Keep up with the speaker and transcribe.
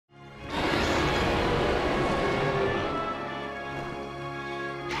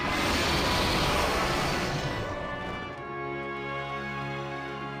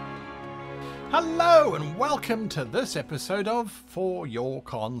Hello and welcome to this episode of For Your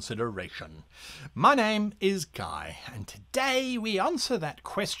Consideration. My name is Guy and today we answer that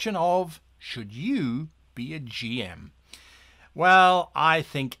question of, should you be a GM? Well, I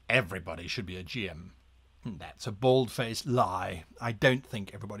think everybody should be a GM. That's a bald-faced lie. I don't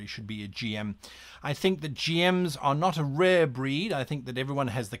think everybody should be a GM. I think that GMs are not a rare breed. I think that everyone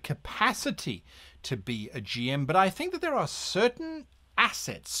has the capacity to be a GM, but I think that there are certain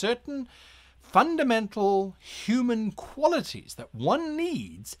assets, certain fundamental human qualities that one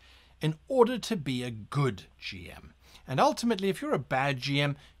needs in order to be a good GM. And ultimately, if you're a bad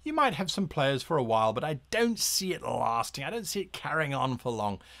GM, you might have some players for a while, but I don't see it lasting. I don't see it carrying on for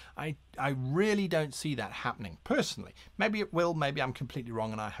long. I really don't see that happening personally. Maybe it will, maybe I'm completely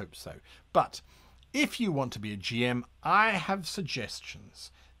wrong, and I hope so. But if you want to be a GM, I have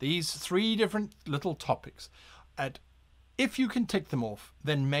suggestions. These 3 different little topics. If you can tick them off,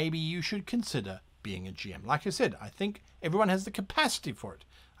 then maybe you should consider being a GM. Like I said, I think everyone has the capacity for it.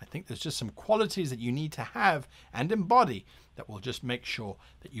 I think there's just some qualities that you need to have and embody that will just make sure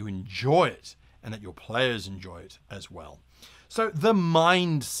that you enjoy it and that your players enjoy it as well. So the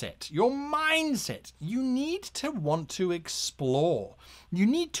mindset, your mindset, you need to want to explore. You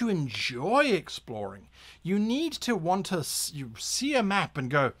need to enjoy exploring. You need to want to see a map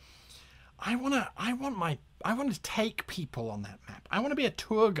and go, I want to take people on that map. I want to be a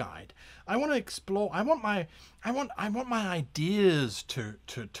tour guide. I want to explore. I want my ideas to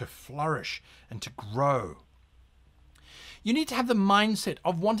flourish and to grow. You need to have the mindset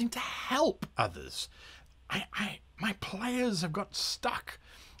of wanting to help others. My players have got stuck.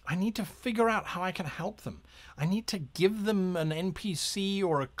 I need to figure out how I can help them. I need to give them an NPC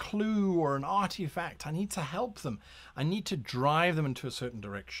or a clue or an artifact. I need to help them. I need to drive them into a certain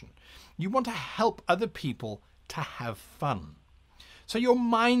direction. You want to help other people to have fun. So your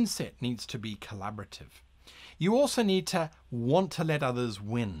mindset needs to be collaborative. You also need to want to let others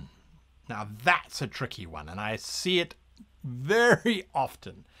win. Now that's a tricky one, and I see it very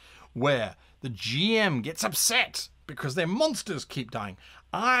often where the GM gets upset because their monsters keep dying.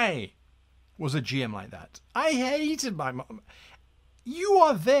 I was a GM like that. I hated my mom. You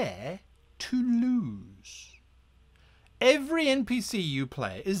are there to lose. Every NPC you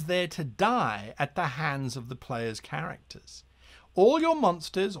play is there to die at the hands of the player's characters. All your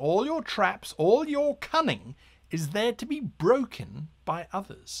monsters, all your traps, all your cunning is there to be broken by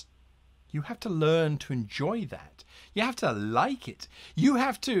others. You have to learn to enjoy that. You have to like it. You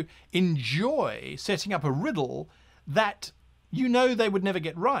have to enjoy setting up a riddle that you know they would never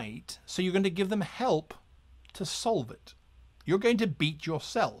get right, so you're going to give them help to solve it. You're going to beat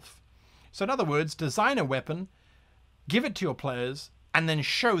yourself. So in other words, design a weapon, give it to your players, and then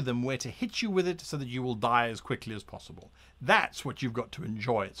show them where to hit you with it so that you will die as quickly as possible. That's what you've got to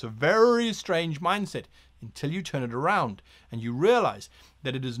enjoy. It's a very strange mindset until you turn it around and you realize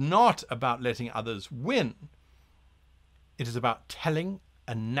that it is not about letting others win. It is about telling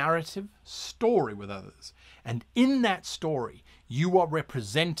a narrative story with others. And in that story, you are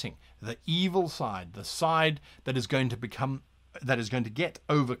representing the evil side, the side that is going to get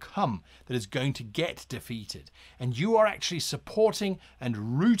overcome, that is going to get defeated. And you are actually supporting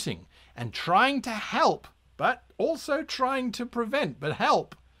and rooting and trying to help, but also trying to prevent, but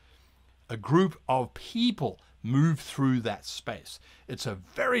help a group of people move through that space. It's a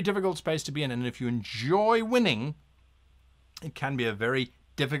very difficult space to be in, and if you enjoy winning, it can be a very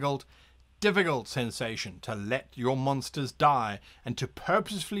difficult sensation to let your monsters die and to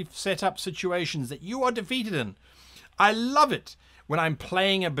purposefully set up situations that you are defeated in. I love it when I'm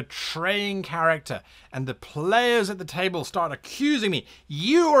playing a betraying character and the players at the table start accusing me.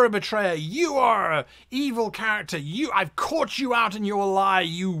 You are a betrayer. You are an evil character. I've caught you out in your lie,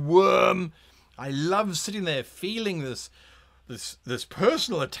 you worm. I love sitting there feeling this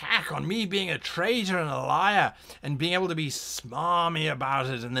personal attack on me being a traitor and a liar and being able to be smarmy about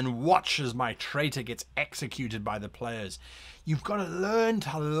it and then watch as my traitor gets executed by the players. You've got to learn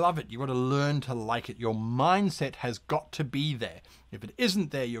to love it. You've got to learn to like it. Your mindset has got to be there. If it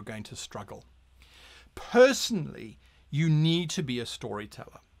isn't there, you're going to struggle. Personally, you need to be a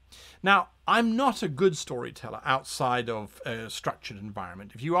storyteller. Now, I'm not a good storyteller outside of a structured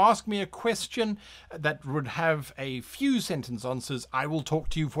environment. If you ask me a question that would have a few sentence answers, I will talk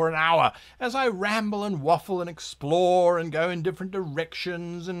to you for an hour as I ramble and waffle and explore and go in different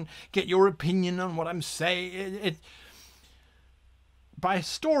directions and get your opinion on what I'm saying. By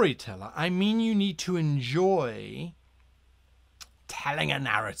storyteller, I mean you need to enjoy telling a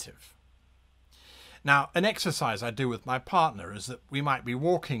narrative. Now, an exercise I do with my partner is that we might be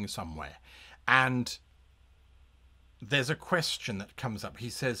walking somewhere and there's a question that comes up. He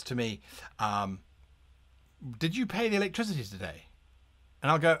says to me, did you pay the electricity today?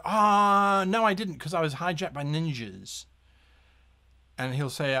 And I'll go, no, I didn't, because I was hijacked by ninjas. And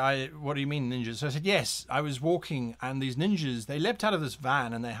he'll say, what do you mean ninjas? So I said, yes, I was walking and these ninjas, they leapt out of this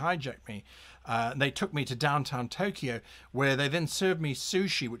van and they hijacked me. They took me to downtown Tokyo, where they then served me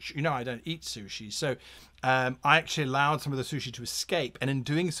sushi, which, you know, I don't eat sushi. So I actually allowed some of the sushi to escape. And in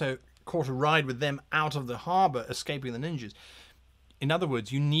doing so, caught a ride with them out of the harbor, escaping the ninjas. In other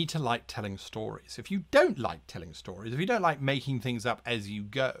words, you need to like telling stories. If you don't like telling stories, if you don't like making things up as you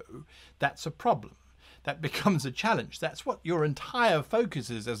go, that's a problem. That becomes a challenge. That's what your entire focus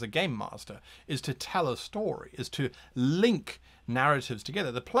is as a game master, is to tell a story, is to link narratives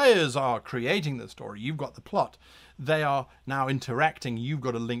together. The players are creating the story. You've got the plot. They are now interacting. You've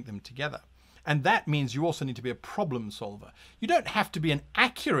got to link them together. And that means you also need to be a problem solver. You don't have to be an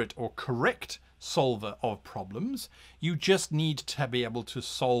accurate or correct solver of problems. You just need to be able to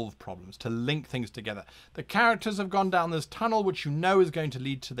solve problems, to link things together. The characters have gone down this tunnel, which you know is going to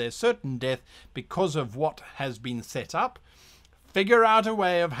lead to their certain death because of what has been set up. Figure out a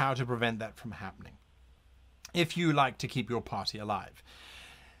way of how to prevent that from happening, if you like to keep your party alive.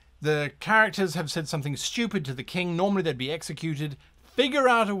 The characters have said something stupid to the king. Normally they'd be executed. Figure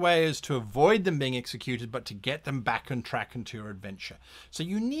out a way as to avoid them being executed, but to get them back on track into your adventure. So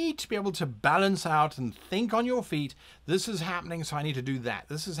you need to be able to balance out and think on your feet. This is happening, so I need to do that.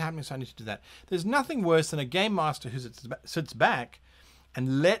 This is happening, so I need to do that. There's nothing worse than a game master who sits back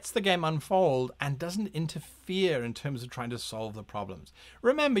and lets the game unfold and doesn't interfere in terms of trying to solve the problems.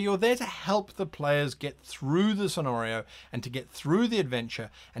 Remember, you're there to help the players get through the scenario and to get through the adventure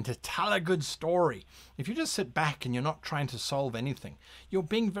and to tell a good story. If you just sit back and you're not trying to solve anything, you're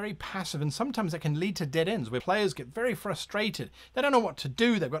being very passive, and sometimes that can lead to dead ends where players get very frustrated. They don't know what to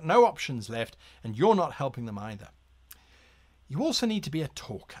do, they've got no options left, and you're not helping them either. You also need to be a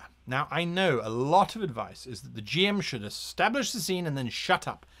talker. Now, I know a lot of advice is that the GM should establish the scene and then shut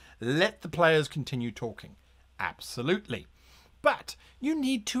up. Let the players continue talking. Absolutely. But you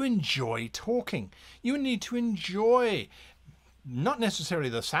need to enjoy talking. You need to enjoy not necessarily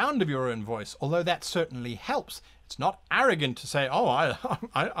the sound of your own voice, although that certainly helps. It's not arrogant to say, oh,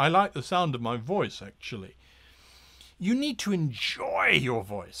 I like the sound of my voice, actually. You need to enjoy your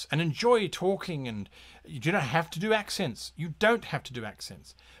voice and enjoy talking, and you don't have to do accents. You don't have to do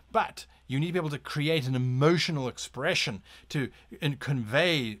accents. But you need to be able to create an emotional expression to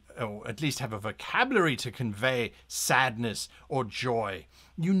convey, or at least have a vocabulary to convey sadness or joy.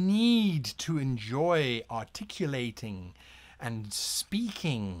 You need to enjoy articulating and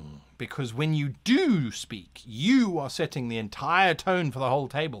speaking, because when you do speak, you are setting the entire tone for the whole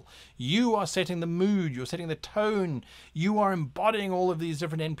table. You are setting the mood, you're setting the tone, you are embodying all of these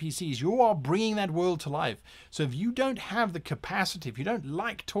different NPCs, you are bringing that world to life. So if you don't have the capacity, if you don't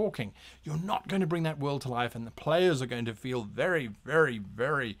like talking, you're not going to bring that world to life, and the players are going to feel very, very,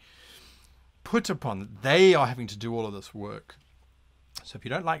 very put upon that they are having to do all of this work. So if you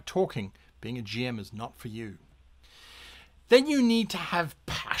don't like talking, being a GM is not for you. Then you need to have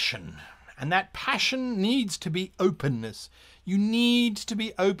passion, and that passion needs to be openness. You need to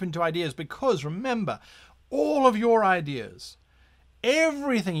be open to ideas, because remember, all of your ideas,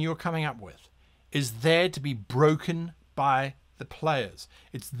 everything you're coming up with, is there to be broken by the players.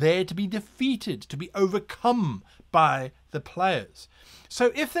 It's there to be defeated, to be overcome by the players.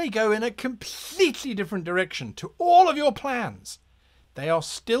 So if they go in a completely different direction to all of your plans, they are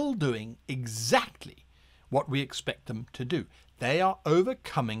still doing exactly what we expect them to do. They are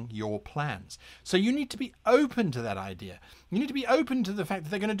overcoming your plans. So you need to be open to that idea. You need to be open to the fact that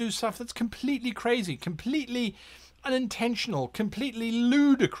they're going to do stuff that's completely crazy, completely unintentional, completely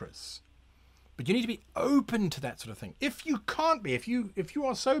ludicrous. But you need to be open to that sort of thing. If you can't be, if you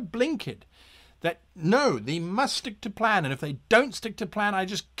are so blinkered that, no, they must stick to plan, and if they don't stick to plan, I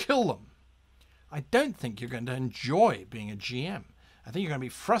just kill them, I don't think you're going to enjoy being a GM. I think you're going to be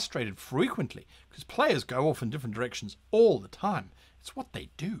frustrated frequently, because players go off in different directions all the time. It's what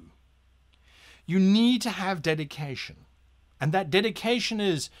they do. You need to have dedication. And that dedication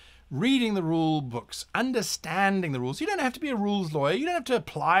is reading the rule books, understanding the rules. You don't have to be a rules lawyer. You don't have to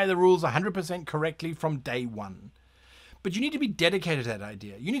apply the rules 100% correctly from day one. But you need to be dedicated to that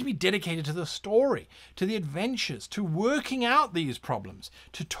idea. You need to be dedicated to the story, to the adventures, to working out these problems,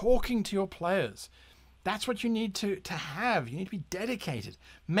 to talking to your players. That's what you need to have. You need to be dedicated.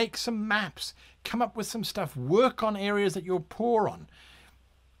 Make some maps. Come up with some stuff. Work on areas that you're poor on.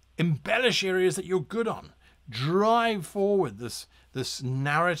 Embellish areas that you're good on. Drive forward this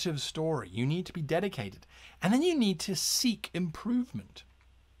narrative story. You need to be dedicated. And then you need to seek improvement.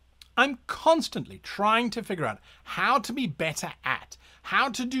 I'm constantly trying to figure out how to be better at, how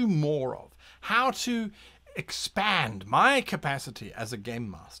to do more of, how to expand my capacity as a game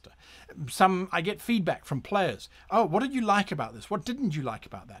master. I get feedback from players. Oh, what did you like about this? What didn't you like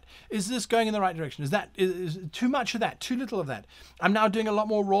about that? Is this going in the right direction? Is too much of that? Too little of that? I'm now doing a lot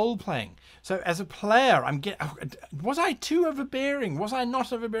more role playing. So as a player, was I too overbearing? Was I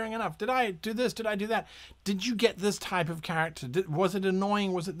not overbearing enough? Did I do this? Did I do that? Did you get this type of character? Was it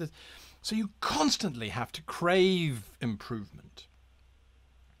annoying? Was it this? So you constantly have to crave improvement.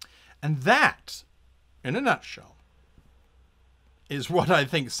 And that, in a nutshell, is what I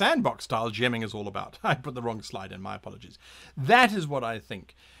think sandbox-style GMing is all about. I put the wrong slide in, my apologies. That is what I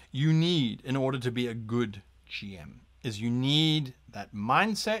think you need in order to be a good GM, is you need that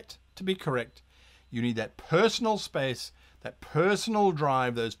mindset to be correct. You need that personal space, that personal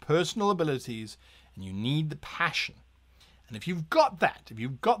drive, those personal abilities, and you need the passion. And if you've got that, if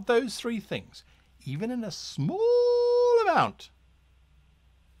you've got those three things, even in a small amount,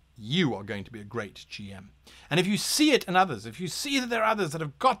 you are going to be a great GM. And if you see it in others, if you see that there are others that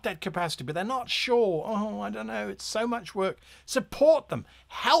have got that capacity, but they're not sure, oh, I don't know, it's so much work, support them,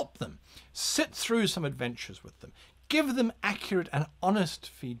 help them, sit through some adventures with them, give them accurate and honest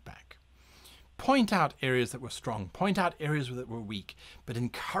feedback. Point out areas that were strong, point out areas that were weak, but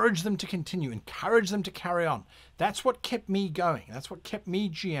encourage them to continue, encourage them to carry on. That's what kept me going. That's what kept me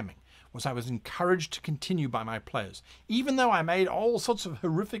GMing. Was I was encouraged to continue by my players. Even though I made all sorts of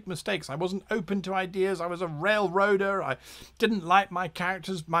horrific mistakes, I wasn't open to ideas, I was a railroader, I didn't like my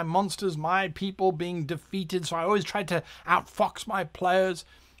characters, my monsters, my people being defeated, so I always tried to outfox my players.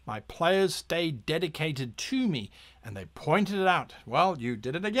 My players stayed dedicated to me, and they pointed it out. Well, you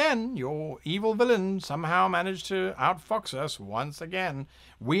did it again. Your evil villain somehow managed to outfox us once again.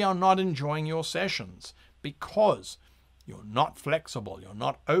 We are not enjoying your sessions because you're not flexible, you're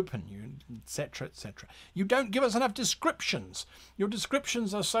not open, etc., etc. You don't give us enough descriptions. Your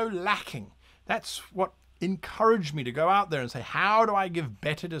descriptions are so lacking. That's what encouraged me to go out there and say, how do I give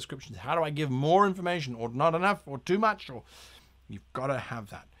better descriptions? How do I give more information, or not enough, or too much? Or you've got to have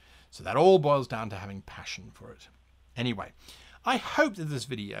that. So that all boils down to having passion for it. Anyway, I hope that this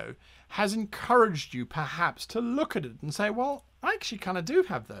video has encouraged you perhaps to look at it and say, well, I actually kind of do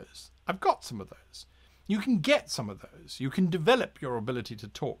have those. I've got some of those. You can get some of those. You can develop your ability to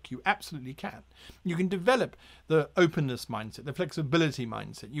talk. You absolutely can. You can develop the openness mindset, the flexibility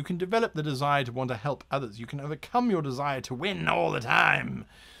mindset. You can develop the desire to want to help others. You can overcome your desire to win all the time.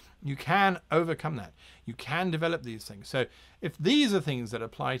 You can overcome that. You can develop these things. So if these are things that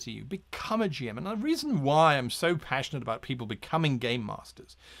apply to you, become a GM. And the reason why I'm so passionate about people becoming game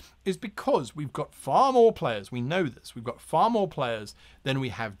masters is because we've got far more players. We know this. We've got far more players than we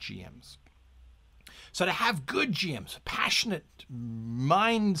have GMs. So to have good GMs, passionate,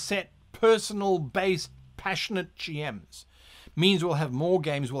 mindset, personal-based, passionate GMs, means we'll have more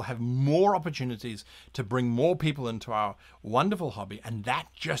games, we'll have more opportunities to bring more people into our wonderful hobby, and that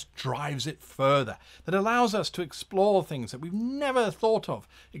just drives it further. That allows us to explore things that we've never thought of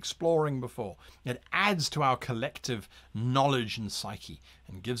exploring before. It adds to our collective knowledge and psyche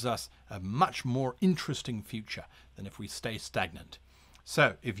and gives us a much more interesting future than if we stay stagnant.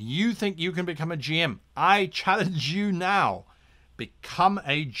 So if you think you can become a GM, I challenge you now. Become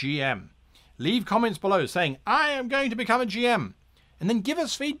a GM. Leave comments below saying, I am going to become a GM. And then give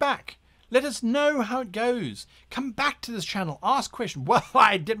us feedback. Let us know how it goes. Come back to this channel. Ask questions. Well,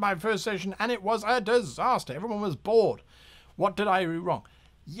 I did my first session and it was a disaster. Everyone was bored. What did I do wrong?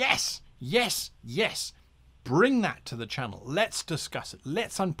 Yes, yes, yes. Bring that to the channel. Let's discuss it.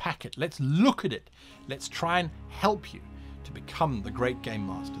 Let's unpack it. Let's look at it. Let's try and help you to become the great game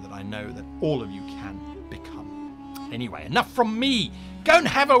master that I know that all of you can become. Anyway, enough from me. Go and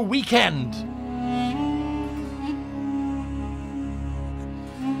have a weekend.